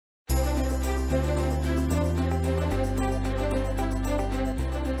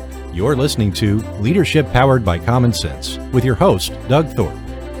You're listening to Leadership Powered by Common Sense with your host, Doug Thorpe.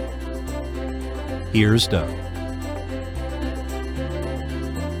 Here's Doug.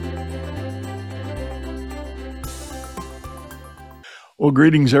 Well,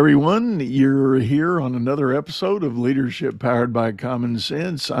 greetings, everyone. You're here on another episode of Leadership Powered by Common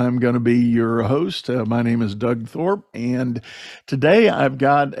Sense. I'm going to be your host. My name is Doug Thorpe, and today I've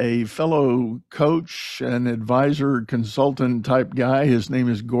got a fellow coach and advisor consultant type guy. His name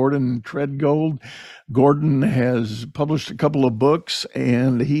is Gordon Tredgold. Gordon has published a couple of books,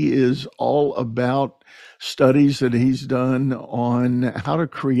 and he is all about studies that he's done on how to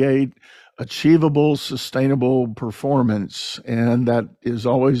create achievable, sustainable performance. And that is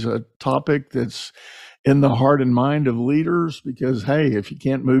always a topic that's in the heart and mind of leaders because, hey, if you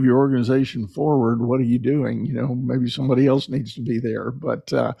can't move your organization forward, what are you doing? You know, maybe somebody else needs to be there.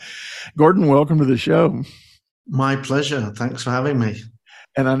 But Gordon, welcome to the show. My pleasure. Thanks for having me.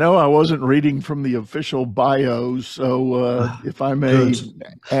 And I know I wasn't reading from the official bio, so if I may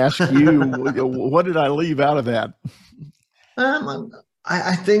ask you, what did I leave out of that?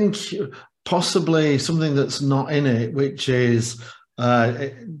 I think possibly something that's not in it, which is,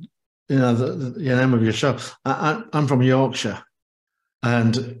 the name of your show. I'm from Yorkshire,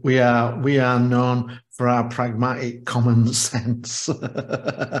 and we are known for our pragmatic common sense.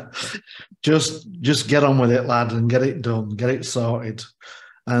 just get on with it, lad, and get it done, get it sorted.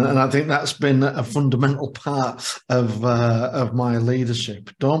 And I think that's been a fundamental part of my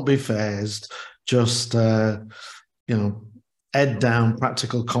leadership. Don't be phased. Just head down,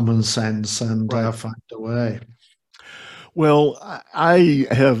 practical common sense, and find a way. Well, I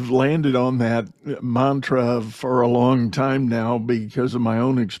have landed on that mantra for a long time now because of my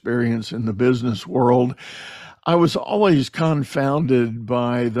own experience in the business world. I was always confounded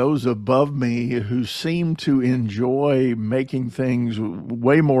by those above me who seemed to enjoy making things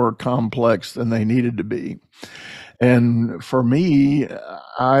way more complex than they needed to be. And for me,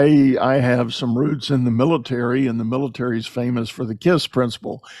 I have some roots in the military, and the military is famous for the KISS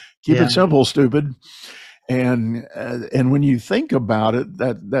principle. Keep it simple, stupid. And when you think about it,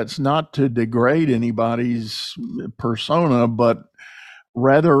 that's not to degrade anybody's persona, but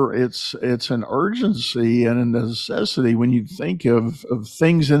rather it's an urgency and a necessity when you think of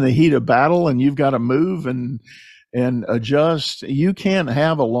things in the heat of battle and you've got to move and adjust. You can't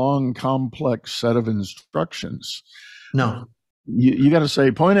have a long, complex set of instructions. No. You got to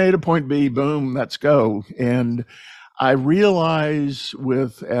say point A to point B, boom, let's go. And I realize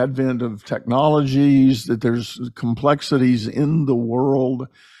with advent of technologies that there's complexities in the world,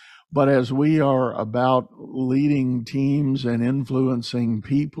 but as we are about leading teams and influencing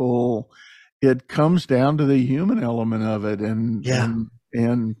people, it comes down to the human element of it. And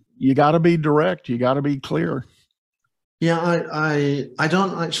you got to be direct. You got to be clear. Yeah, I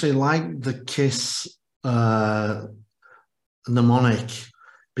don't actually like the KISS mnemonic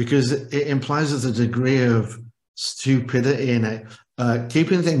because it implies there's a degree of stupidity in it.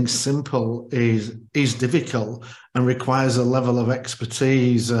 Keeping things simple is difficult and requires a level of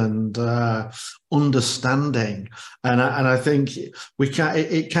expertise and understanding. And I think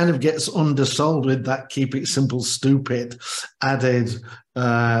it kind of gets undersold with that "keep it simple, stupid" added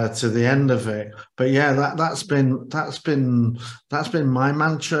to the end of it. But yeah, that's been my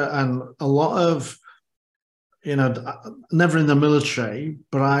mantra, and a lot of, never in the military,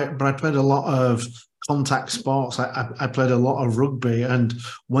 but I played a lot of contact sports. I played a lot of rugby, and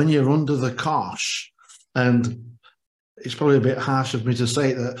when you're under the cosh, and it's probably a bit harsh of me to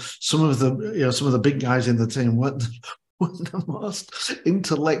say that some of the big guys in the team weren't the most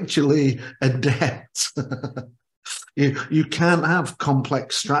intellectually adept. You can't have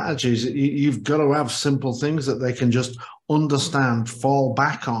complex strategies. You've got to have simple things that they can just understand, fall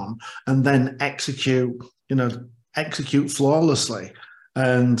back on, and then execute flawlessly.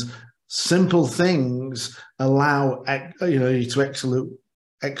 And simple things allow you to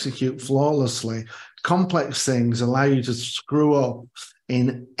execute flawlessly. Complex things allow you to screw up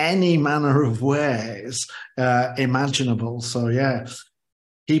in any manner of ways imaginable. So yeah,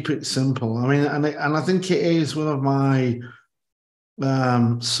 keep it simple. I mean, and I think it is one of my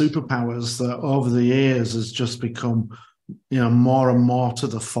superpowers that over the years has just become more and more to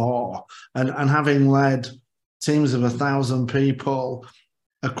the fore. And having led teams of 1,000 people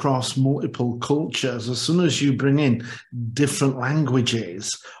across multiple cultures, as soon as you bring in different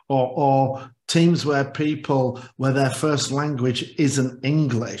languages or teams where their first language isn't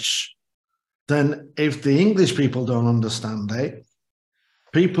English, then if the English people don't understand it,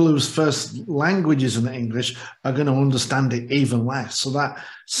 people whose first language isn't English are going to understand it even less. So that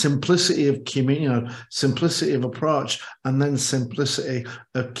simplicity of simplicity of approach, and then simplicity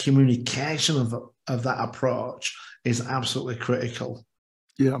of communication of that approach is absolutely critical.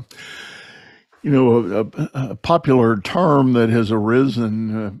 Yeah. A popular term that has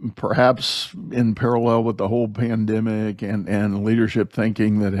arisen, perhaps in parallel with the whole pandemic and leadership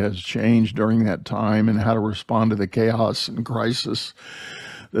thinking that has changed during that time and how to respond to the chaos and crisis,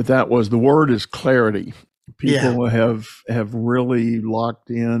 that was the word is clarity. People have really locked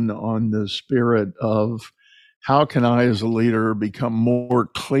in on the spirit of how can I as a leader become more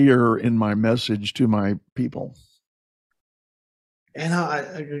clear in my message to my people?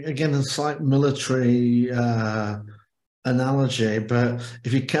 Again, it's like military analogy, but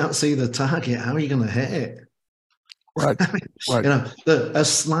if you can't see the target, how are you going to hit it? Right, right. A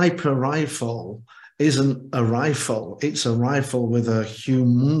sniper rifle isn't a rifle. It's a rifle with a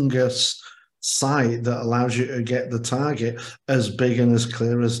humongous sight that allows you to get the target as big and as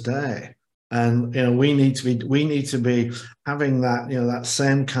clear as day. And we need to be having that that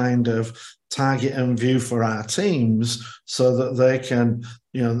same kind of target and view for our teams, so that they can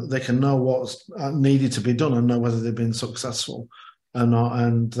know what's needed to be done and know whether they've been successful or not.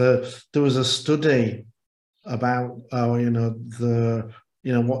 And there was a study about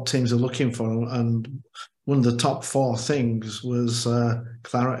what teams are looking for, and one of the top 4 things was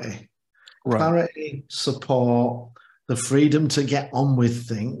clarity. Right. Clarity, support, the freedom to get on with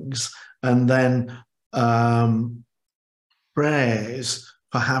things, and then praise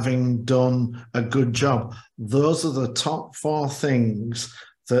for having done a good job. Those are the top 4 things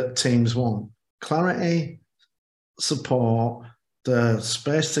that teams want: clarity, support, the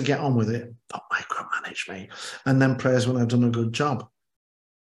space to get on with it, don't micromanage me, and then praise when I've done a good job.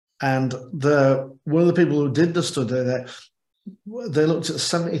 And one of the people who did the study, they looked at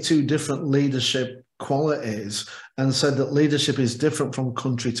 72 different leadership qualities and said that leadership is different from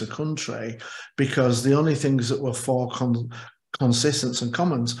country to country, because the only things that were 4 consistence and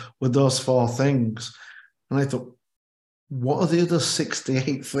commons were those 4 things. And I thought, what are the other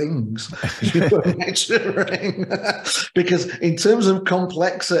 68 things you were measuring? Because in terms of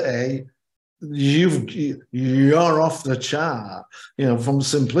complexity, you're off the chart, from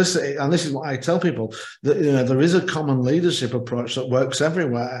simplicity. And this is what I tell people, that there is a common leadership approach that works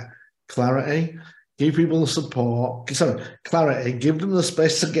everywhere. Clarity, give people clarity, give them the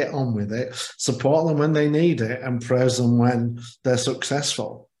space to get on with it, support them when they need it, and praise them when they're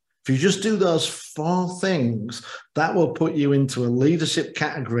successful. If you just do those 4 things, that will put you into a leadership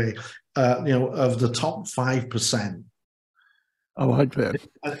category, of the top 5%. I like that.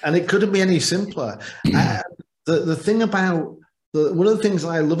 And it couldn't be any simpler. The thing about one of the things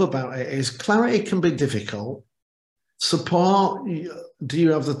I love about it is clarity can be difficult. Support, do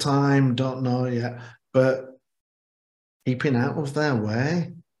you have the time? Don't know yet. But keeping out of their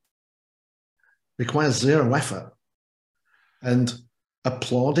way requires 0 effort. And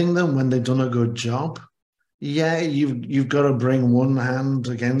applauding them when they've done a good job, you've got to bring one hand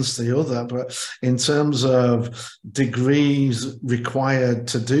against the other. But in terms of degrees required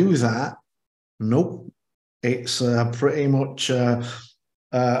to do that, nope. It's pretty much a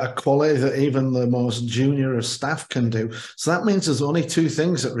quality that even the most junior of staff can do. So that means there's only 2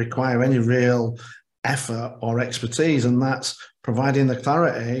 things that require any real effort or expertise, and that's providing the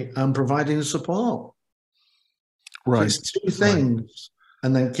clarity and providing the support. Right. So it's 2 things. Right.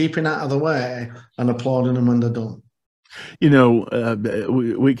 And then keeping out of the way and applauding them when they're done.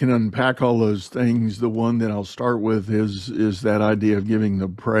 We can unpack all those things. The one that I'll start with is that idea of giving the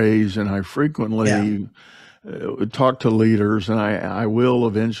praise. And I frequently talk to leaders, and I will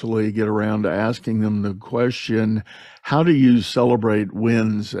eventually get around to asking them the question, how do you celebrate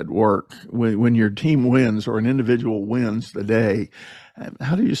wins at work? When your team wins or an individual wins the day,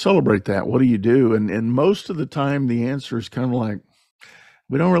 how do you celebrate that? What do you do? And most of the time, the answer is kind of like,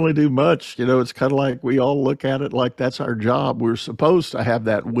 we don't really do much. It's kind of like we all look at it like that's our job. We're supposed to have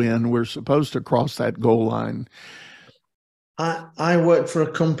that win. We're supposed to cross that goal line. I worked for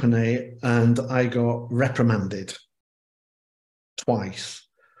a company and I got reprimanded twice.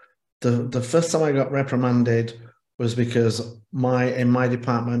 The first time I got reprimanded was because in my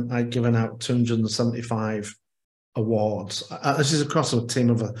department, I'd given out 275 awards. This is across a team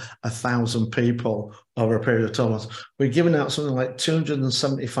of 1,000 people over a period of 12 months. We're giving out something like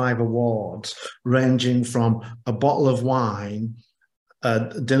 275 awards, ranging from a bottle of wine,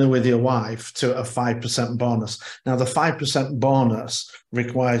 dinner with your wife, to a 5% bonus. Now, the 5% bonus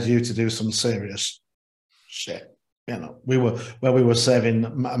requires you to do some serious shit. We were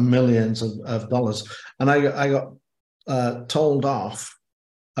saving millions of dollars, and I got told off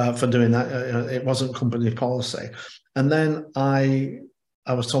for doing that. It wasn't company policy. And then I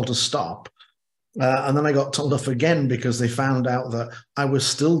was told to stop. And then I got told off again because they found out that I was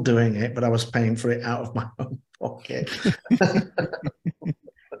still doing it, but I was paying for it out of my own pocket.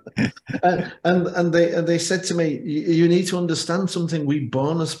 and they said to me, you need to understand something. We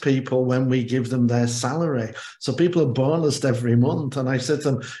bonus people when we give them their salary. So people are bonused every month. And I said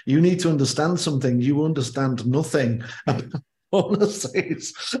to them, you need to understand something. You understand nothing about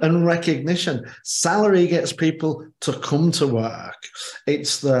bonuses and recognition. Salary gets people to come to work.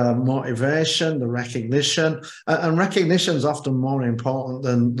 It's the motivation, the recognition, and recognition is often more important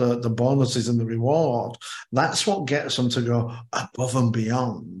than the bonuses and the reward. That's what gets them to go above and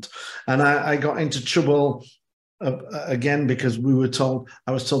beyond. And I got into trouble again because I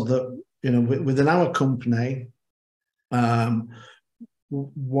was told that, within our company,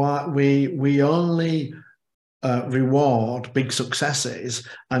 we only reward big successes,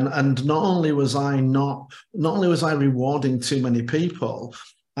 and not only was I rewarding too many people,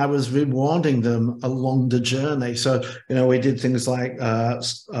 I was rewarding them along the journey. So we did things like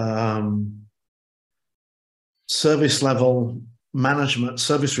service level management,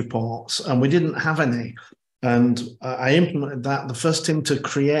 service reports, and we didn't have any. And I implemented that. The first team to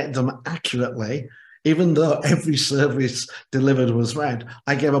create them accurately, even though every service delivered was red,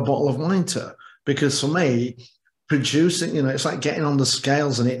 I gave a bottle of wine to. Because for me, producing, it's like getting on the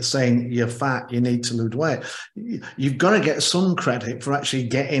scales and it's saying you're fat, you need to lose weight. You've got to get some credit for actually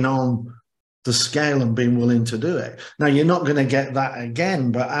getting on the scale and being willing to do it. Now, you're not going to get that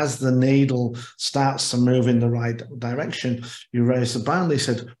again, but as the needle starts to move in the right direction, you raise the bar. They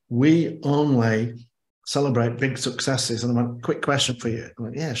said, we only celebrate big successes. And I went, quick question for you. I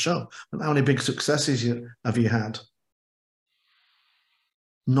went, yeah, sure. And how many big successes have you had?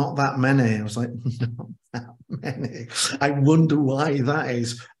 Not that many. I was like, not that many. I wonder why that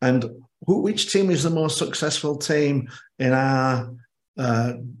is. And which team is the most successful team in our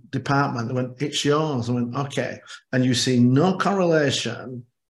department? They went, it's yours. I went, okay. And you see no correlation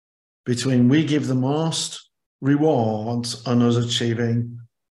between we give the most rewards and us achieving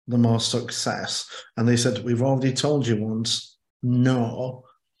the most success. And they said, we've already told you once, no.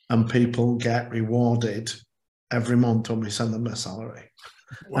 And people get rewarded every month when we send them their salary.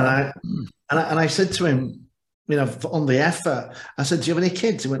 Wow. And I said to him, on the effort, I said, do you have any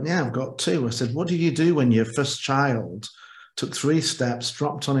kids? He went, yeah, I've got 2. I said, what did you do when your first child took 3 steps,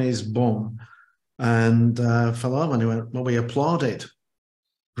 dropped on his bum and fell over? And he went, well, we applauded.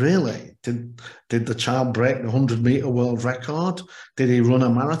 Really? Did the child break the 100-meter world record? Did he run a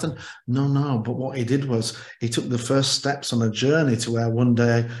marathon? No. But what he did was he took the first steps on a journey to where one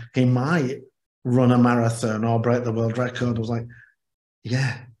day he might run a marathon or break the world record. I was like,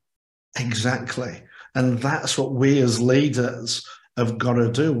 yeah, exactly. And that's what we as leaders have got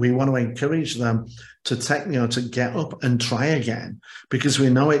to do. We want to encourage them to to get up and try again, because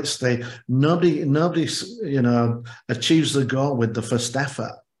we know nobody achieves the goal with the first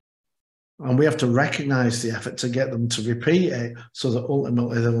effort. And we have to recognize the effort to get them to repeat it so that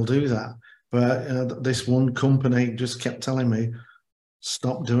ultimately they will do that. But this one company just kept telling me,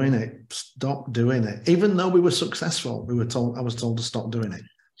 stop doing it. Stop doing it. Even though we were successful, I was told to stop doing it.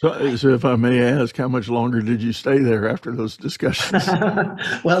 So if I may ask, how much longer did you stay there after those discussions?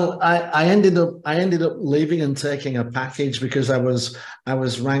 Well, I ended up leaving and taking a package because I was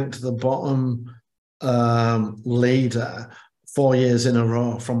ranked the bottom leader 4 years in a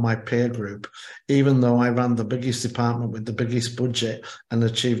row from my peer group, even though I ran the biggest department with the biggest budget and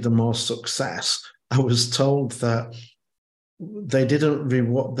achieved the most success. I was told that they didn't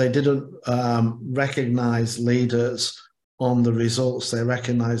recognize leaders on the results. They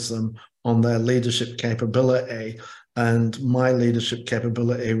recognize them on their leadership capability. And my leadership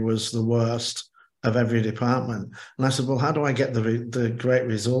capability was the worst of every department. And I said, well, how do I get the great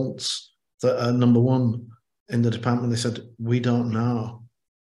results that are number one in the department? They said, we don't know.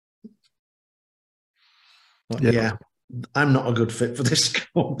 But yeah, I'm not a good fit for this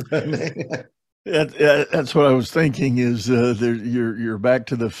company. That's what I was thinking. Is you're back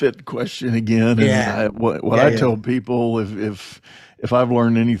to the fit question again? Yeah. And I tell people, if I've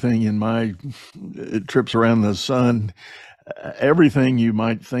learned anything in my trips around the sun, everything you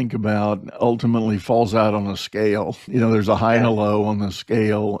might think about ultimately falls out on a scale. There's a high and a low on the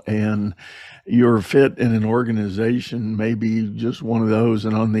scale, and your fit in an organization may be just one of those.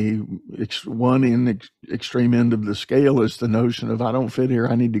 And on the extreme end of the scale is the notion of, I don't fit here,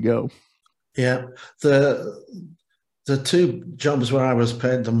 I need to go. Yeah, the 2 jobs where I was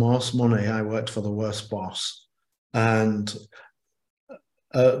paid the most money, I worked for the worst boss. And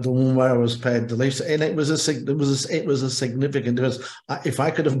the one where I was paid the least, and it was a significant. Because if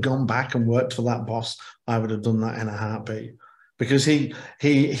I could have gone back and worked for that boss, I would have done that in a heartbeat. Because he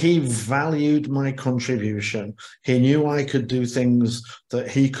valued my contribution. He knew I could do things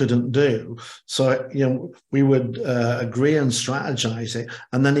that he couldn't do. So we would agree and strategize it,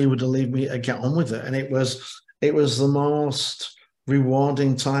 and then he would leave me to get on with it. And it was the most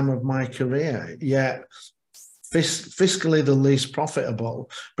rewarding time of my career. Yet fiscally the least profitable,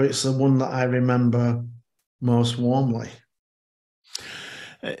 but it's the one that I remember most warmly.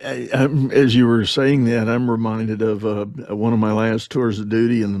 As you were saying that, I'm reminded of one of my last tours of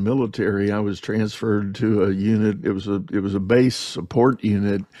duty in the military. I was transferred to a unit. It was a base support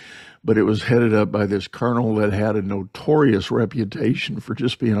unit, but it was headed up by this colonel that had a notorious reputation for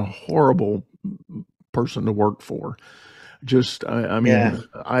just being a horrible person to work for. I mean,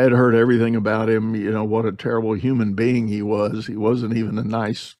 I had heard everything about him, what a terrible human being he was. He wasn't even a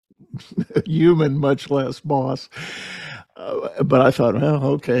nice human, much less boss. But I thought, well,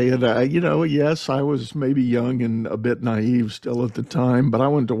 okay. And yes, I was maybe young and a bit naive still at the time, but I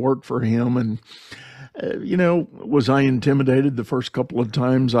went to work for him. And, was I intimidated the first couple of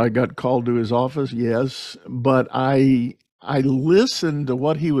times I got called to his office? Yes. But I listened to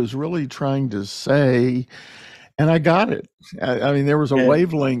what he was really trying to say, and I got it. I mean, there was a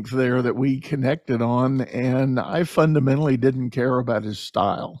wavelength there that we connected on, and I fundamentally didn't care about his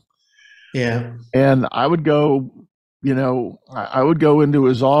style. Yeah. And I would go into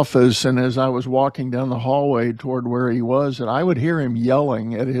his office, and as I was walking down the hallway toward where he was, and I would hear him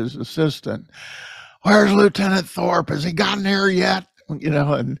yelling at his assistant, "Where's Lieutenant Thorpe? Has he gotten here yet?"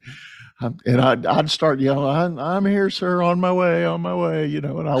 And I'd start yelling, "I'm here, sir, on my way, and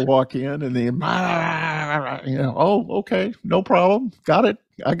I'll walk in, and then, "Oh, okay, no problem. Got it.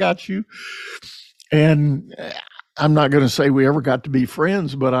 I got you." And I'm not going to say we ever got to be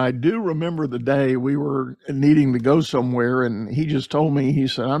friends, but I do remember the day we were needing to go somewhere, and he just told me, he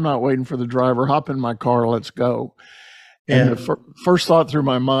said, "I'm not waiting for the driver. Hop in my car. Let's go." And the first thought through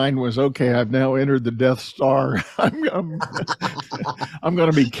my mind was, okay, I've now entered the Death Star. I'm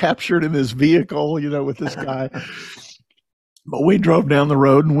going to be captured in this vehicle, with this guy. But we drove down the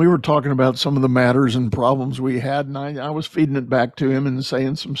road, and we were talking about some of the matters and problems we had, and I was feeding it back to him and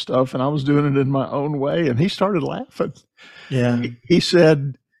saying some stuff, and I was doing it in my own way, and he started laughing. Yeah. He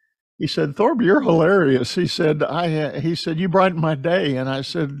said, "Thorpe, you're hilarious." He said, "You brighten my day." And I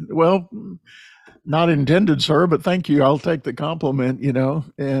said, "Well, not intended, sir, but thank you. I'll take the compliment,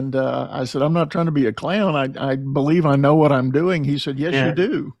 And I said, "I'm not trying to be a clown. I believe I know what I'm doing." He said, "Yes, you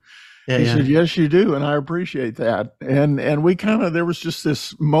do." He said, "Yes, you do. And I appreciate that." And we there was just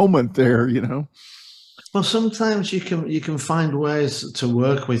this moment there, Well, sometimes you can find ways to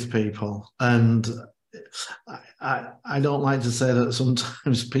work with people. And I don't like to say that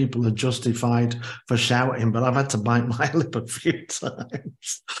sometimes people are justified for shouting, but I've had to bite my lip a few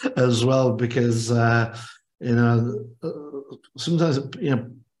times as well, because, sometimes,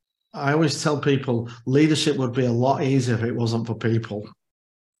 I always tell people leadership would be a lot easier if it wasn't for people.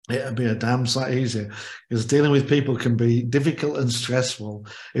 It'd be a damn sight easier, because dealing with people can be difficult and stressful.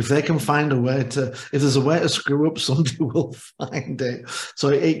 If they can find a way if there's a way to screw up, somebody will find it. So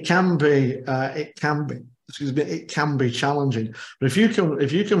it can be challenging. But if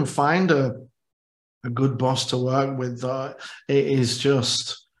you can find a good boss to work with, it is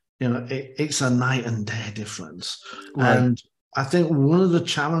just, it's a night and day difference. Right. And I think one of the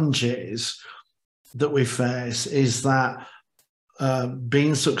challenges that we face is that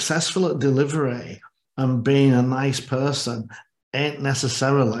being successful at delivery and being a nice person ain't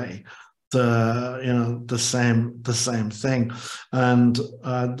necessarily the same thing. And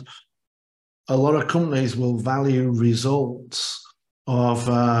a lot of companies will value results of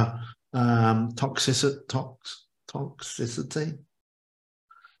toxicity.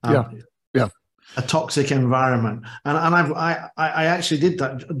 A toxic environment. And I actually did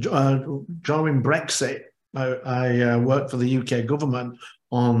that during Brexit. I worked for the UK government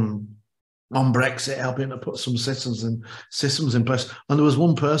on Brexit, helping to put some systems in place. And there was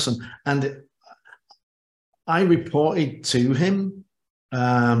one person, and I reported to him,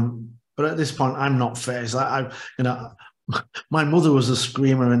 but at this point, I'm not phased. My mother was a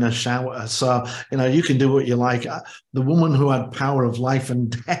screamer and a shouter, so you can do what you like. The woman who had power of life and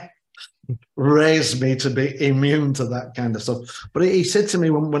death raised me to be immune to that kind of stuff. But he said to me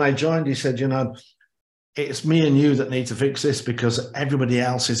when I joined, he said, "It's me and you that need to fix this because everybody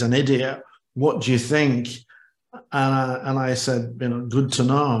else is an idiot. What do you think?" And I said, "Good to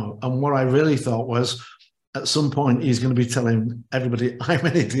know." And what I really thought was, at some point he's going to be telling everybody I'm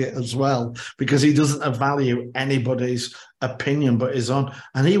an idiot as well, because he doesn't value anybody's opinion but his own.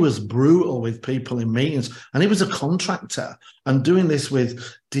 And he was brutal with people in meetings, and he was a contractor and doing this with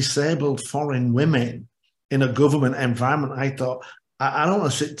disabled foreign women in a government environment. I thought, I don't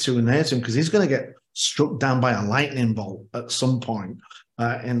want to sit too near to him because he's going to get struck down by a lightning bolt at some point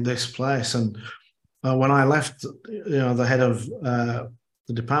in this place. And when I left, the head of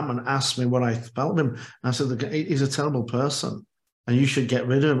the department asked me what I felt of him. I said, he's a terrible person and you should get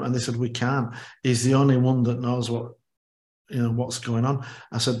rid of him. And they said, we can't. He's the only one that knows what's going on.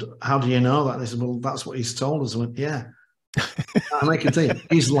 I said, how do you know that? And they said, well, that's what he's told us. I went, yeah. And I can tell you,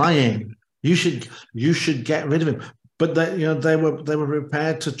 he's lying. You should get rid of him. But they were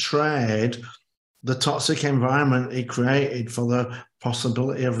prepared to trade the toxic environment he created for the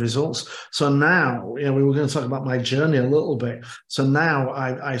possibility of results. So now, we were going to talk about my journey a little bit. So now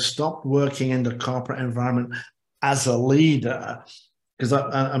I stopped working in the corporate environment as a leader, because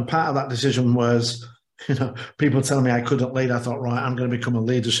and part of that decision was, people telling me I couldn't lead. I thought, right, I'm going to become a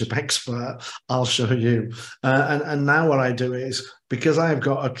leadership expert. I'll show you. And now what I do is, because I've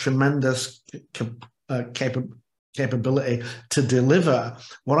got a tremendous capability to deliver,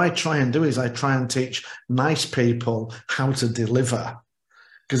 what I try and do is I try and teach nice people how to deliver.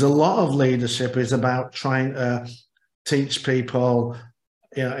 Because a lot of leadership is about trying to teach people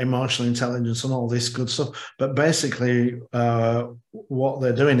emotional intelligence and all this good stuff. But basically, what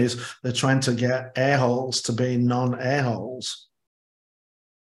they're doing is they're trying to get a-holes to be non-a-holes.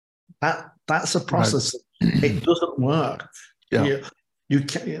 That's a process. Right. It doesn't work. Yeah. You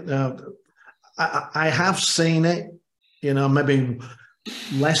can, I have seen it, maybe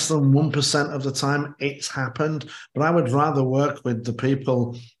less than 1% of the time it's happened, but I would rather work with the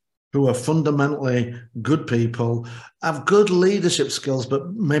people who are fundamentally good people, have good leadership skills,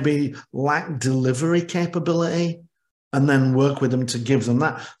 but maybe lack delivery capability, and then work with them to give them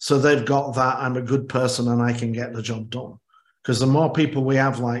that. So they've got that, I'm a good person and I can get the job done. Because the more people we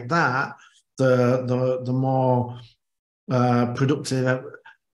have like that, the more productive,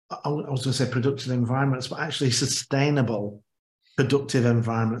 I was going to say productive environments, but actually sustainable productive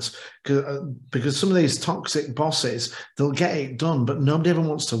environments, because some of these toxic bosses, they'll get it done, but nobody ever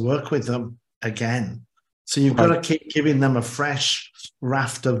wants to work with them again. So you've got to keep giving them a fresh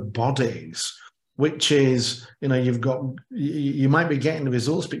raft of bodies, which is, you might be getting the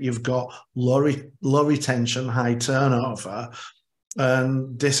results, but you've got low retention, high turnover,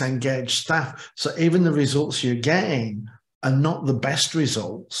 and disengaged staff. So even the results you're getting are not the best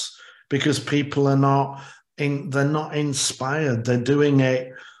results, because people are they're not inspired. They're doing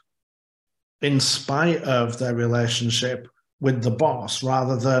it in spite of their relationship with the boss,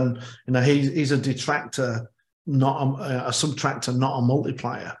 rather than, he's a detractor, not a subtractor, not a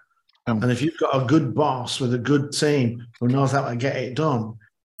multiplier. And if you've got a good boss with a good team who knows how to get it done,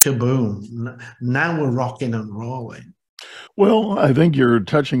 kaboom, now we're rocking and rolling. Well, I think you're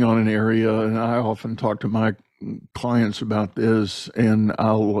touching on an area, and I often talk to my clients about this, and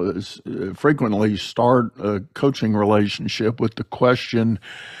I'll frequently start a coaching relationship with the question,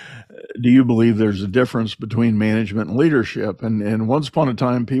 do you believe there's a difference between management and leadership? And once upon a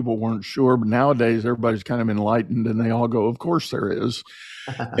time, people weren't sure, but nowadays everybody's kind of enlightened, and they all go, of course there is.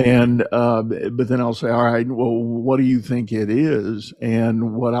 And but then I'll say, all right, well, what do you think it is?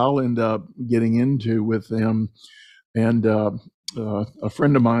 And what I'll end up getting into with them, and a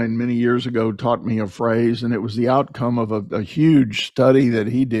friend of mine many years ago taught me a phrase, and it was the outcome of a huge study that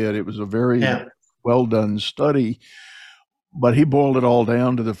he did. It was a very well done study, but he boiled it all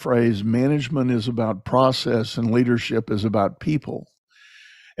down to the phrase, management is about process and leadership is about people.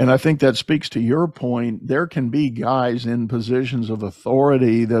 And I think that speaks to your point. There can be guys in positions of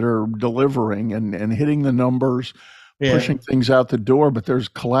authority that are delivering and hitting the numbers, pushing things out the door, but there's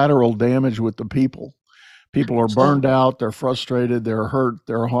collateral damage with the people. People are burned out, they're frustrated, they're hurt,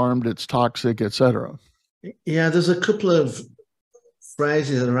 they're harmed, it's toxic, etc. Yeah, there's a couple of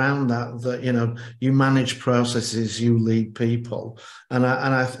phrases around that, you manage processes, you lead people. And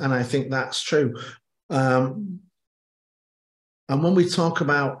I think that's true. And when we talk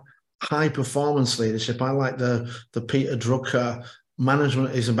about high performance leadership, I like the Peter Drucker,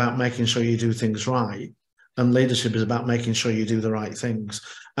 management is about making sure you do things right, and leadership is about making sure you do the right things.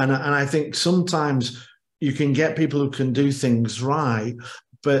 And I think sometimes you can get people who can do things right,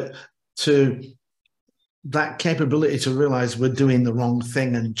 but to that capability to realize we're doing the wrong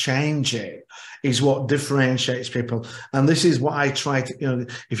thing and change it is what differentiates people. And this is what I try to,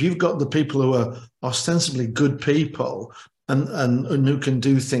 if you've got the people who are ostensibly good people and who can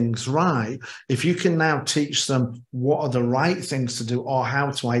do things right, if you can now teach them what are the right things to do or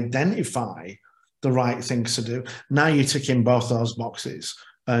how to identify the right things to do. Now you're ticking both those boxes,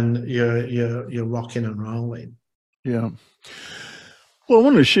 and you're rocking and rolling. Yeah. Well, I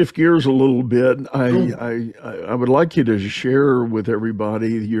want to shift gears a little bit. Cool. I would like you to share with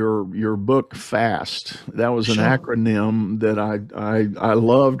everybody your book FAST. That was an Sure. acronym that I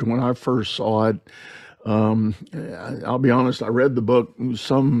loved when I first saw it. I'll be honest, I read the book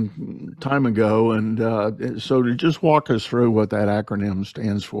some time ago, and so to just walk us through what that acronym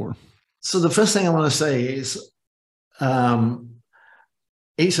stands for. So the first thing I want to say is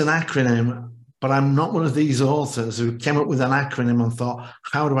it's an acronym, but I'm not one of these authors who came up with an acronym and thought,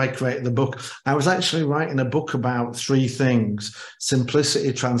 how do I create the book? I was actually writing a book about three things: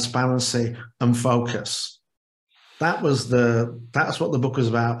 simplicity, transparency, and focus. That's what the book was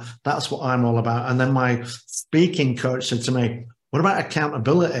about. That's what I'm all about. And then my speaking coach said to me, what about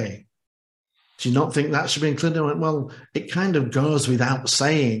accountability? Do you not think that should be included? I went, well, it kind of goes without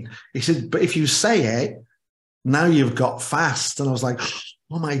saying. He said, but if you say it, now you've got FAST. And I was like,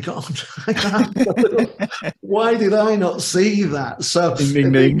 oh my God, why did I not see that? So, ding,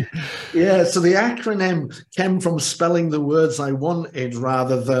 ding, ding. Yeah, so the acronym came from spelling the words I wanted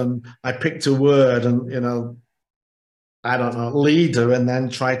rather than I picked a word and, I don't know, leader, and then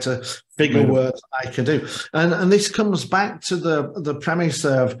try to figure words I could do. And this comes back to the premise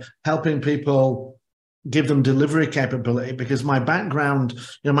of helping people, give them delivery capability, because my background,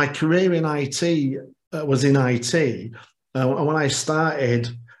 my career in IT was in IT. And when I started,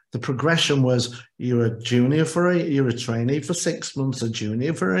 the progression was you're a junior you're a trainee for 6 months, a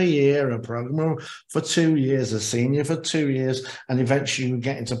junior for a year, a programmer for 2 years, a senior for 2 years, and eventually you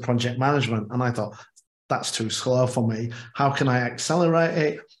get into project management. And I thought, that's too slow for me. How can I accelerate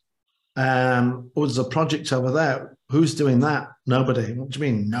it? There's a project over there. Who's doing that? Nobody. What do you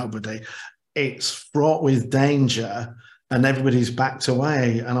mean nobody? It's fraught with danger and everybody's backed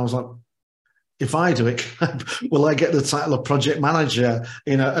away. And I was like, if I do it, will I get the title of project manager?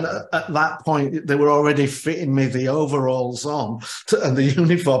 And at that point, they were already fitting me the overalls on and the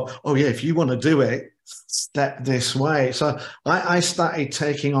uniform. Oh yeah, if you want to do it, step this way. So I started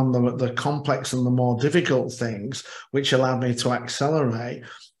taking on the complex and the more difficult things, which allowed me to accelerate.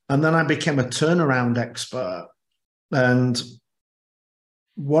 And then I became a turnaround expert. And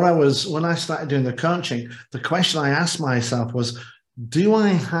when I started doing the coaching, the question I asked myself was, do I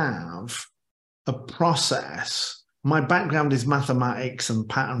have a process? My background is mathematics and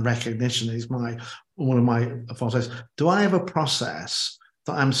pattern recognition is one of my fortes. Do I have a process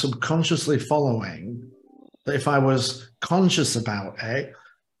that I'm subconsciously following, that if I was conscious about it,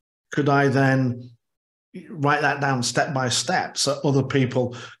 could I then write that down step by step so other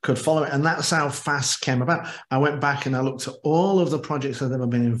people could follow it? And that's how FAST came about. I went back and I looked at all of the projects I've ever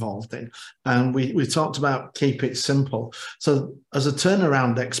been involved in, and we talked about keep it simple. So as a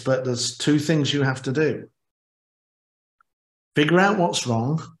turnaround expert, there's two things you have to do: figure out what's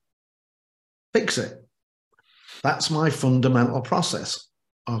wrong, fix it. That's my fundamental process.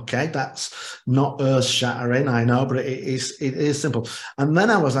 Okay, that's not earth-shattering, I know, but it is simple. And then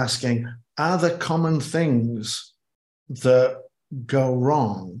I was asking, are there common things that go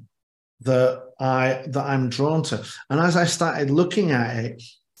wrong that I'm drawn to? And as I started looking at it,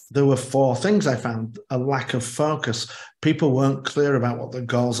 there were four things I found: a lack of focus. People weren't clear about what the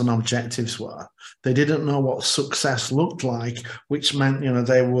goals and objectives were. They didn't know what success looked like, which meant,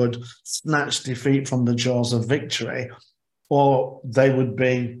 they would snatch defeat from the jaws of victory, or they would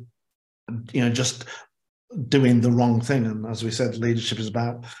be, just doing the wrong thing. And as we said, leadership is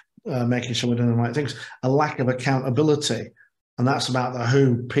about making sure we're doing the right things. A lack of accountability, and that's about the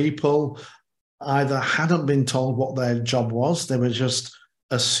who. People either hadn't been told what their job was, they were just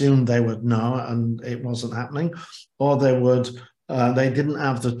assumed they would know and it wasn't happening, or they didn't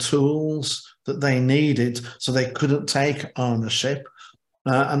have the tools that they needed, so they couldn't take ownership.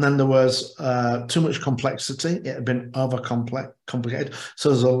 And then there was too much complexity. It had been complicated. So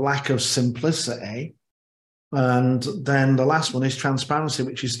there's a lack of simplicity. And then the last one is transparency,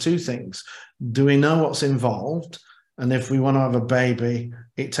 which is two things. Do we know what's involved? And if we want to have a baby,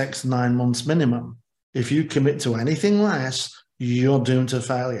 it takes 9 months minimum. If you commit to anything less, you're doomed to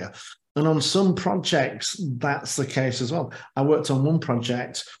failure. And on some projects, that's the case as well. I worked on one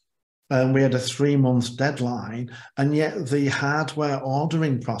project and we had a 3-month deadline, and yet the hardware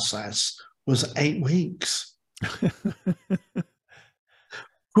ordering process was 8 weeks.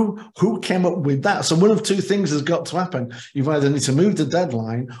 Who came up with that? So one of two things has got to happen. You either need to move the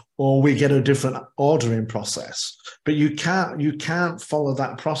deadline, or we get a different ordering process. But you can't follow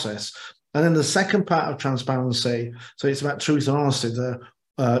that process. And then the second part of transparency, so it's about truth and honesty.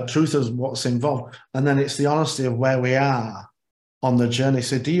 The truth is what's involved, and then it's the honesty of where we are on the journey.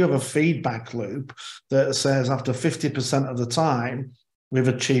 So do you have a feedback loop that says after 50% of the time, we've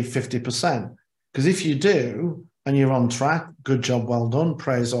achieved 50%? Because if you do, and you're on track, good job, well done,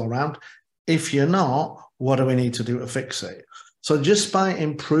 praise all around. If you're not, what do we need to do to fix it? So just by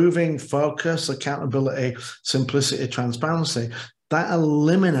improving focus, accountability, simplicity, transparency, that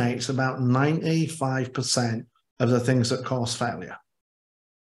eliminates about 95% of the things that cause failure.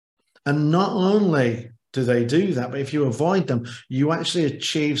 And not only do they do that, but if you avoid them, you actually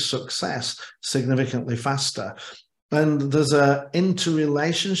achieve success significantly faster. And there's an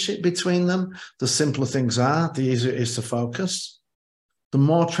interrelationship between them. The simpler things are, the easier it is to focus. The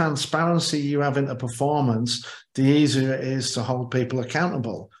more transparency you have into performance, the easier it is to hold people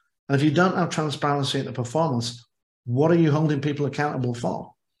accountable. And if you don't have transparency into performance, what are you holding people accountable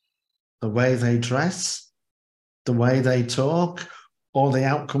for? The way they dress, the way they talk, or the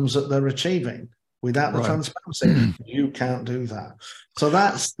outcomes that they're achieving. Without the transparency, you can't do that. So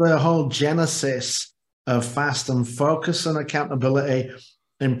that's the whole genesis of FAST, and focus and accountability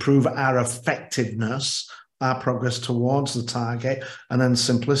improve our effectiveness, our progress towards the target, and then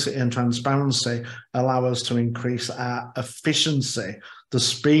simplicity and transparency allow us to increase our efficiency, the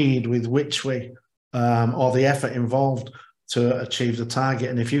speed with which we, or the effort involved to achieve the target.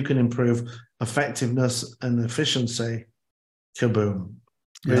 And if you can improve effectiveness and efficiency, kaboom.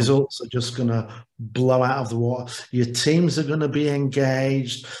 Yeah. Results are just going to blow out of the water. Your teams are going to be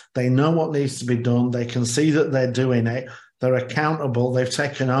engaged. They know what needs to be done. They can see that they're doing it. They're accountable. They've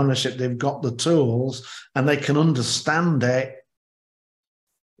taken ownership. They've got the tools, and they can understand it.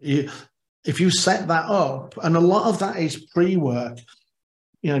 If you set that up, and a lot of that is pre-work,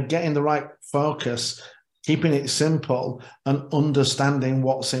 getting the right focus, keeping it simple, and understanding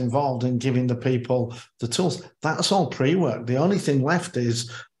what's involved and giving the people the tools. That's all pre-work. The only thing left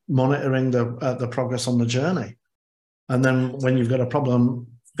is monitoring the progress on the journey. And then when you've got a problem,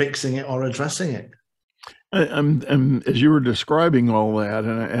 fixing it or addressing it. And as you were describing all that,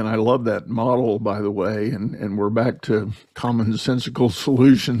 and I love that model, by the way, and we're back to commonsensical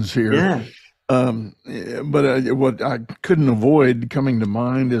solutions here. Yeah. But what I couldn't avoid coming to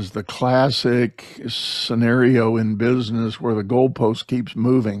mind is the classic scenario in business where the goalpost keeps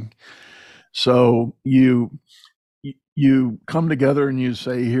moving. So you come together and you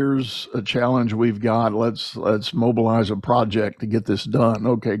say, here's a challenge we've got. Let's mobilize a project to get this done.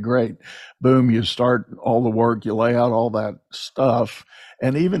 Okay, great. Boom, you start all the work, you lay out all that stuff.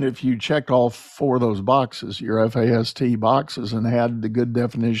 And even if you checked all 4 of those boxes, your FAST boxes, and had the good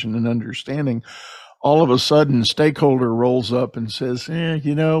definition and understanding, all of a sudden stakeholder rolls up and says, I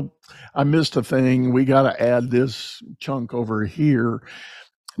missed a thing. We got to add this chunk over here.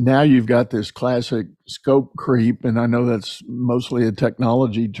 Now you've got this classic scope creep, and I know that's mostly a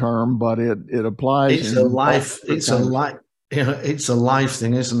technology term, but it applies. It's a life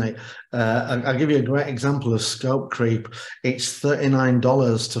thing, isn't it? I'll give you a great example of scope creep. It's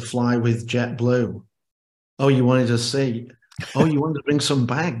 $39 to fly with JetBlue. Oh, you wanted a seat? Oh, you wanted to bring some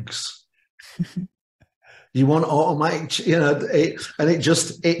bags? You want automatic, and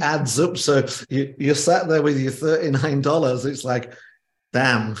it adds up. So you're sat there with your $39. It's like,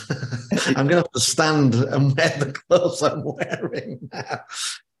 damn, I'm going to have to stand and wear the clothes I'm wearing now.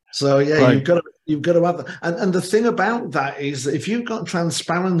 So yeah, right. You've got to have that. And the thing about that is that if you've got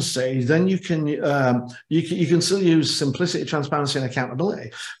transparency, then you can still use simplicity, transparency, and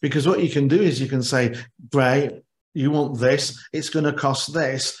accountability. Because what you can do is you can say, great, you want this, it's going to cost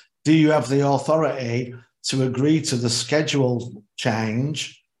this. Do you have the authority to agree to the schedule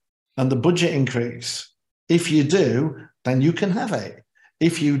change and the budget increase? If you do, then you can have it.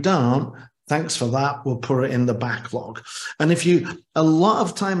 If you don't, thanks for that, we'll put it in the backlog. And a lot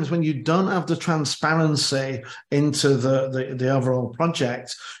of times when you don't have the transparency into the overall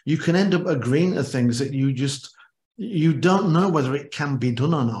project, you can end up agreeing to things that you don't know whether it can be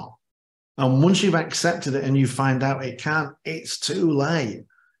done or not. And once you've accepted it and you find out it can't, it's too late.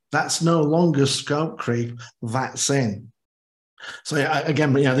 That's no longer scope creep, that's in. So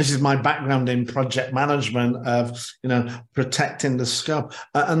again, this is my background in project management of, protecting the scope,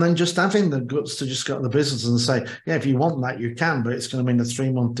 and then just having the guts to just go to the business and say, yeah, if you want that, you can, but it's going to mean a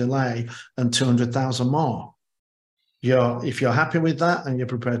 3-month delay and 200,000 more. If you're happy with that and you're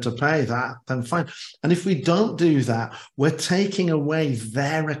prepared to pay that, then fine. And if we don't do that, we're taking away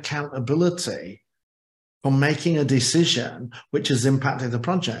their accountability for making a decision which has impacted the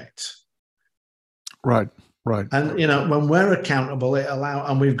project. Right. Right. And, when we're accountable,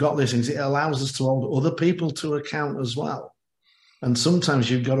 and we've got these things, it allows us to hold other people to account as well. And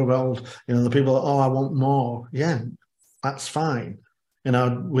sometimes you've got to hold, the people that, I want more. Yeah, that's fine. You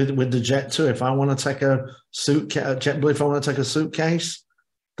know, with the Jet 2, if I want to take a suitcase, JetBlue, if I want to take a suitcase,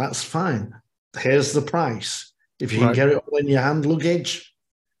 that's fine. Here's the price. If you can Right. get it all in your hand luggage,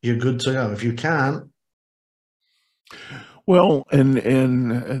 you're good to go. If you can't, Well,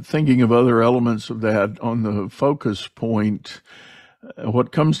 and thinking of other elements of that on the focus point,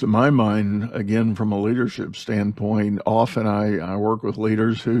 what comes to my mind, again, from a leadership standpoint, often I work with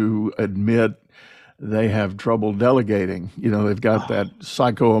leaders who admit they have trouble delegating. You know, they've got that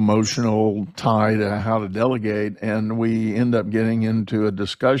psycho-emotional tie to how to delegate, and we end up getting into a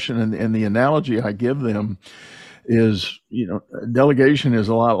discussion. And the analogy I give them is, you know, delegation is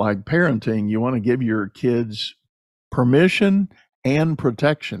a lot like parenting. You want to give your kids permission and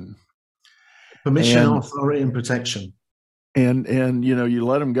protection. permission, And authority, and protection. and you know, you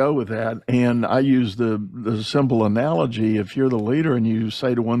let them go with that. And I use the simple analogy: if you're the leader and you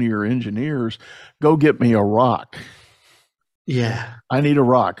say to one of your engineers, "Go get me a rock," Yeah, I need a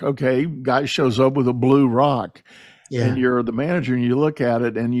rock. Okay, guy shows up with a blue rock, and yeah, you're the manager, and you look at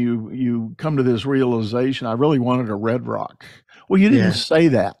it, and you come to this realization: I really wanted a red rock. Well, you didn't yeah. say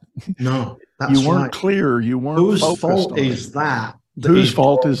that. No, You that's weren't right. clear. You weren't Whose focused fault on it. is that Whose he's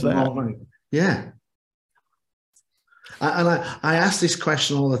fault is brought that? more money? Yeah. And I ask this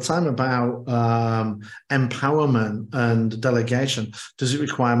question all the time about empowerment and delegation. Does it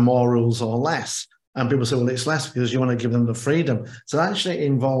require more rules or less? And people say, well, it's less because you want to give them the freedom. So actually it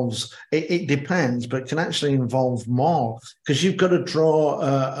involves, it depends, but can actually involve more because you've got to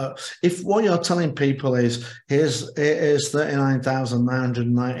draw, if what you're telling people is, here's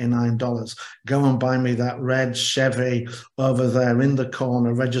 $39,999, go and buy me that red Chevy over there in the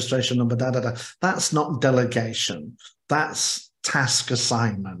corner, registration number, da, da, da. That's not delegation. That's task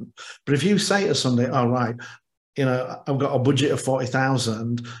assignment. But if you say to somebody, all right, you know, I've got a budget of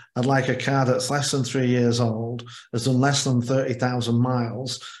 40,000. I'd like a car that's less than 3 years old, has done less than 30,000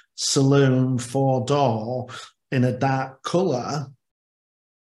 miles, saloon, 4-door, in a dark color.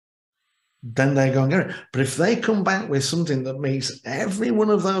 Then they go and get it. But if they come back with something that meets every one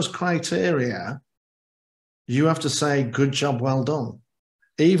of those criteria, you have to say, good job, well done.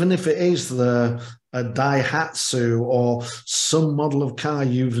 Even if it is a Daihatsu or some model of car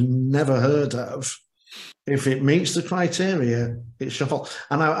you've never heard of, if it meets the criteria, it's your fault.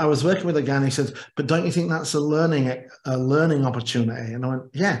 And I was working with a guy and he said, but don't you think that's a learning opportunity? And I went,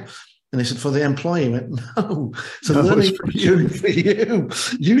 yeah. And he said, for the employee, I went, no, it's a No, learning it's for opportunity you. for you.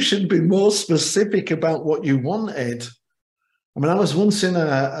 You should be more specific about what you wanted. I mean, I was once in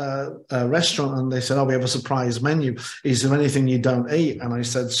a restaurant and they said, oh, we have a surprise menu. Is there anything you don't eat? And I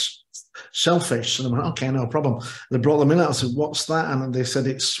said, shellfish. And I went, okay, no problem. They brought them in. I said, what's that? And they said,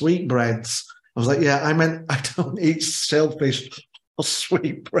 it's sweetbreads. I was like, yeah, I meant I don't eat shellfish or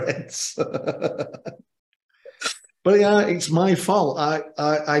sweetbreads. But yeah, it's my fault.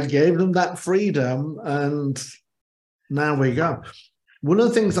 I gave them that freedom and now we go. One of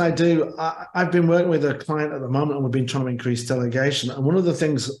the things I do, I've been working with a client at the moment and we've been trying to increase delegation. And one of the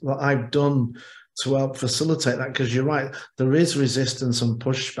things that I've done to help facilitate that, because you're right, there is resistance and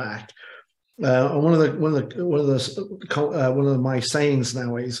pushback. And one of my sayings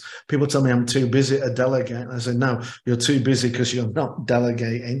now is people tell me I'm too busy to delegate. And I say, no, you're too busy because you're not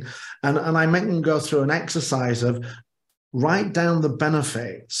delegating. And I make them go through an exercise of write down the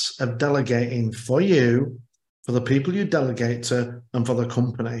benefits of delegating for you, for the people you delegate to, and for the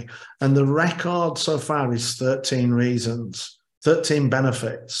company. And the record so far is 13 reasons, 13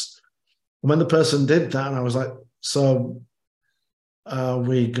 benefits. And when the person did that, I was like, so are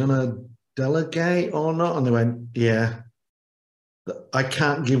we going to delegate or not? And they went, yeah, I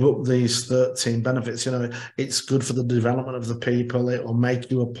can't give up these 13 benefits. You know, it's good for the development of the people. It will make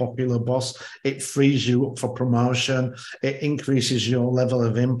you a popular boss. It frees you up for promotion. It increases your level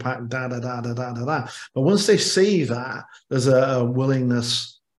of impact, da, da, da, da, da, da, da. But once they see that, there's a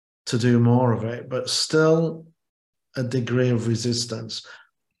willingness to do more of it, but still a degree of resistance.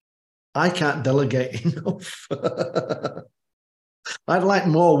 I can't delegate enough. I'd like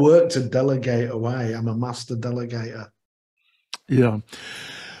more work to delegate away. I'm a master delegator. Yeah,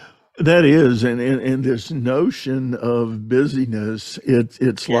 that is, and this notion of busyness,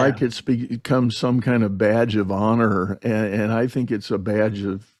 it's Yeah. like it's become some kind of badge of honor, and I think it's a badge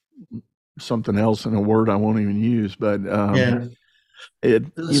of something else in a word I won't even use, but Yeah.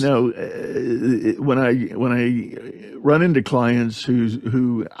 when I run into clients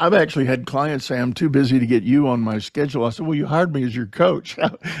who I've actually had clients say, I'm too busy to get you on my schedule. I said, well, you hired me as your coach.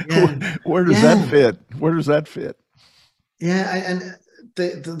 Yeah. Where does that fit? Where does that fit? Yeah, and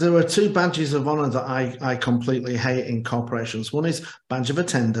there are two badges of honor that I completely hate in corporations. One is badge of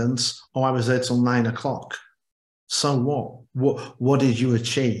attendance, oh, I was there till 9 o'clock. So what did you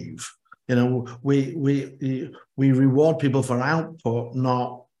achieve? You know, we reward people for output,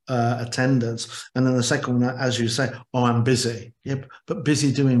 not attendance. And then the second one, as you say, oh, I'm busy. Yeah, but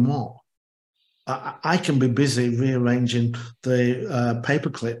busy doing what? I can be busy rearranging the paper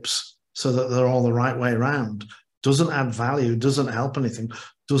clips so that they're all the right way around. Doesn't add value, doesn't help anything,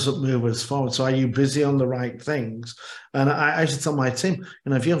 doesn't move us forward. So are you busy on the right things? And I should tell my team,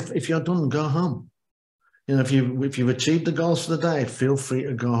 you know, if you're done, go home. You know, if you've achieved the goals for the day, feel free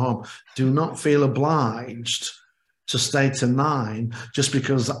to go home. Do not feel obliged to stay to 9 just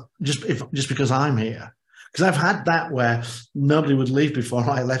because I'm here. Because I've had that where nobody would leave before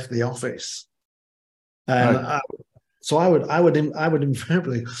I left the office. And Right. so I would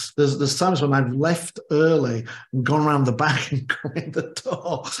invariably. There's times when I've left early and gone around the back and gone in the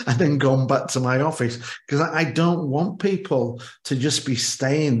door and then gone back to my office because I don't want people to just be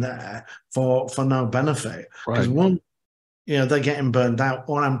staying there for no benefit. Because Right. one, you know, they're getting burned out,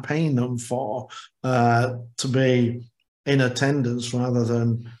 or I'm paying them for to be in attendance rather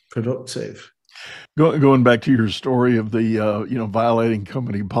than productive. Going back to your story of the violating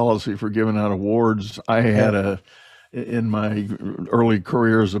company policy for giving out awards, I had Yeah. in my early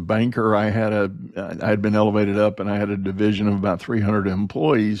career as a banker, I had been elevated up, and I had a division of about 300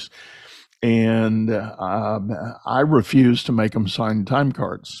 employees, and I refused to make them sign time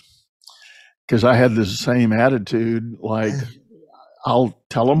cards because I had this same attitude, like, Yeah. I'll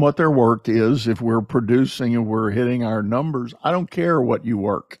tell them what their work is. If we're producing and we're hitting our numbers, I don't care what you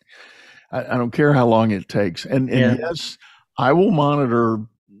work. I don't care how long it takes. And Yeah. yes, I will monitor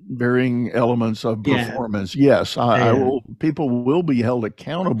varying elements of Yeah. performance. Yes, I Yeah. will. People will be held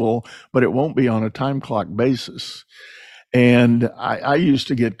accountable, but it won't be on a time clock basis. And I used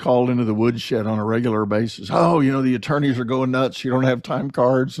to get called into the woodshed on a regular basis. Oh, the attorneys are going nuts. You don't have time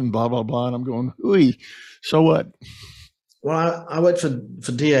cards and blah, blah, blah. And I'm going, hooey, so what? Well, I worked for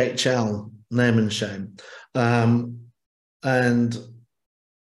DHL, name and shame, and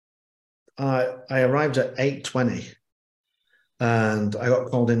I arrived at 8:20, and I got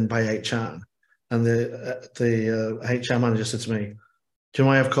called in by HR, and the HR manager said to me, "Do you know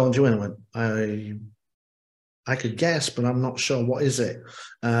why I've called you in?" I went, I could guess, but I'm not sure. What is it?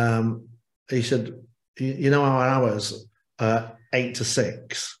 He said, "You know our hours, 8 to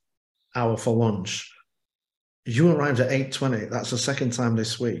 6, hour for lunch. You arrived at 8:20. That's the second time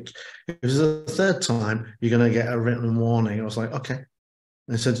this week. If it's the third time, you're going to get a written warning." I was like, okay.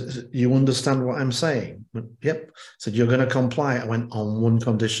 And he said, "You understand what I'm saying?" I went, yep. I said, "You're going to comply." I went, "On one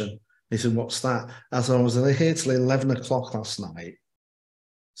condition." He said, "What's that?" I said, "I was here till 11 o'clock last night.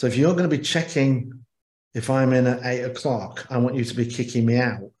 So if you're going to be checking if I'm in at 8 o'clock, I want you to be kicking me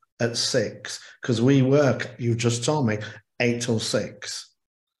out at 6 because we work, you just told me, 8 till 6.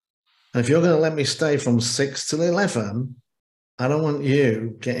 And if you're going to let me stay from 6 till 11, I don't want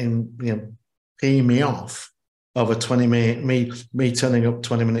you peeing me off over 20 minutes, me turning up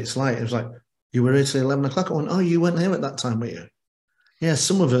 20 minutes late." It was like, "You were here till 11 o'clock. I went, "Oh, you weren't here at that time, were you?" Yeah,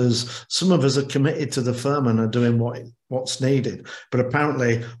 some of us are committed to the firm and are doing what's needed. But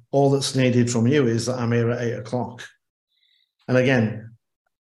apparently all that's needed from you is that I'm here at 8 o'clock. And again,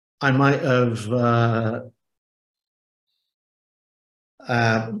 I might have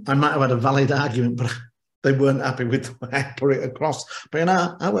had a valid argument, but they weren't happy with the way I put it across. But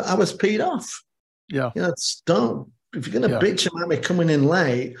I was peed off. Yeah. Don't. If you're going to bitch about me coming in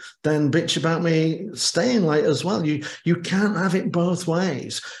late, then bitch about me staying late as well. You can't have it both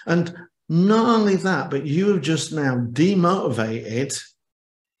ways. And not only that, but you have just now demotivated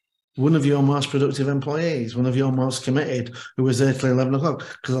one of your most productive employees, one of your most committed, who was there till 11 o'clock.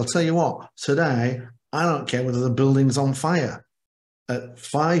 Because I'll tell you what, today, I don't care whether the building's on fire. At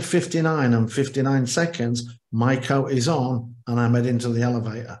 5:59 and 59 seconds, my coat is on and I'm heading to the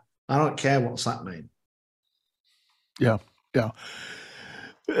elevator. I don't care what's happening. Yeah. Yeah.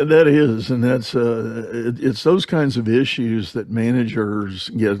 That is, and that's it's those kinds of issues that managers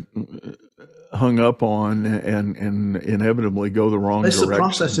get hung up on and inevitably go the wrong It's direction. the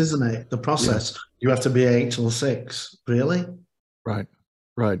process, isn't it? The process. Yeah. You have to be 8 till 6. Really? Right.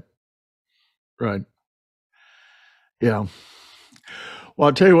 Yeah. Well,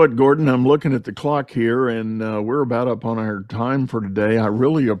 I'll tell you what, Gordon, I'm looking at the clock here, and we're about up on our time for today. I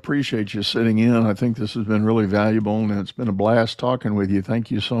really appreciate you sitting in. I think this has been really valuable, and it's been a blast talking with you. Thank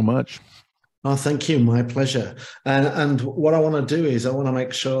you so much. Oh, thank you. My pleasure. And what I want to do is I want to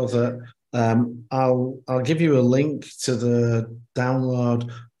make sure that I'll give you a link to the download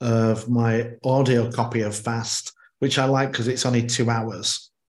of my audio copy of Fast, which I like because it's only 2 hours.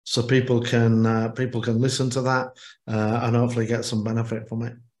 So people can listen to that and hopefully get some benefit from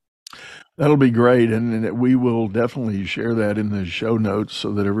it. That'll be great, and we will definitely share that in the show notes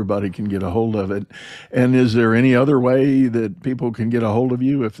so that everybody can get a hold of it. And is there any other way that people can get a hold of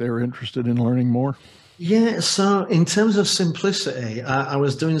you if they're interested in learning more? Yeah, so in terms of simplicity, I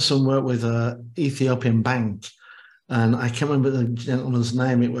was doing some work with a Ethiopian bank, and I can't remember the gentleman's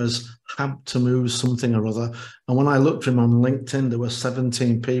name. It was Hab to Move something or other. And when I looked for him on LinkedIn, there were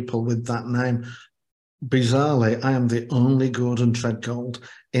 17 people with that name. Bizarrely, I am the only Gordon Tredgold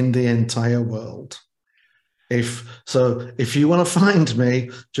in the entire world. If you want to find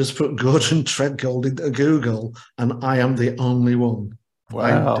me, just put Gordon Tredgold into Google, and I am the only one.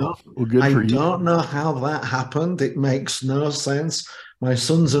 Wow. Well, good for you. I don't know how that happened. It makes no sense. My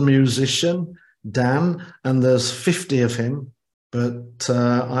son's a musician, Dan, and there's 50 of him, but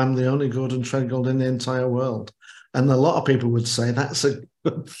I'm the only Gordon Tredgold in the entire world. And a lot of people would say that's a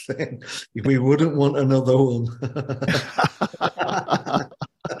good thing. We wouldn't want another one.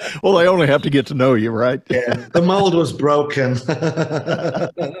 Well, they only have to get to know you, right? Yeah, the mold was broken.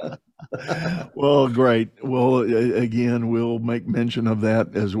 Well, great. Well, again, we'll make mention of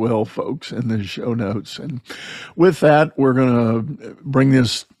that as well, folks, in the show notes. And with that, we're going to bring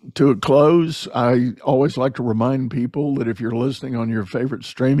this to a close. I always like to remind people that if you're listening on your favorite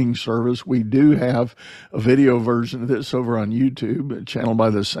streaming service, we do have a video version of this over on YouTube, a channel by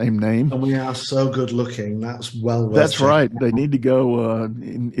the same name. And we are so good looking. That's well worth That's right. They need to go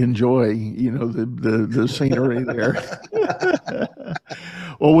enjoy, the scenery there.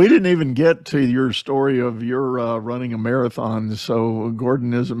 Well, we didn't even get to your story of your running a marathon. So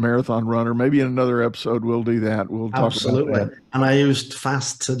Gordon is a marathon runner. Maybe in another episode we'll do that. We'll talk about that. And I used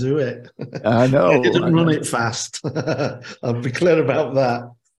fast to do it. I know. I didn't run it fast. I'll be clear about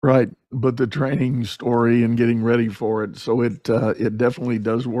that. Right, but the training story and getting ready for it. So it definitely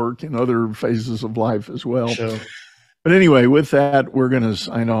does work in other phases of life as well. Sure. But anyway, with that, we're going to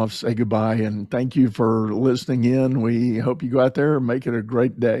sign off, say goodbye, and thank you for listening in. We hope you go out there and make it a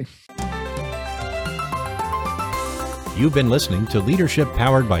great day. You've been listening to Leadership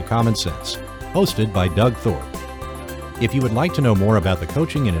Powered by Common Sense, hosted by Doug Thorpe. If you would like to know more about the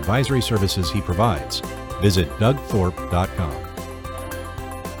coaching and advisory services he provides, visit dougthorpe.com.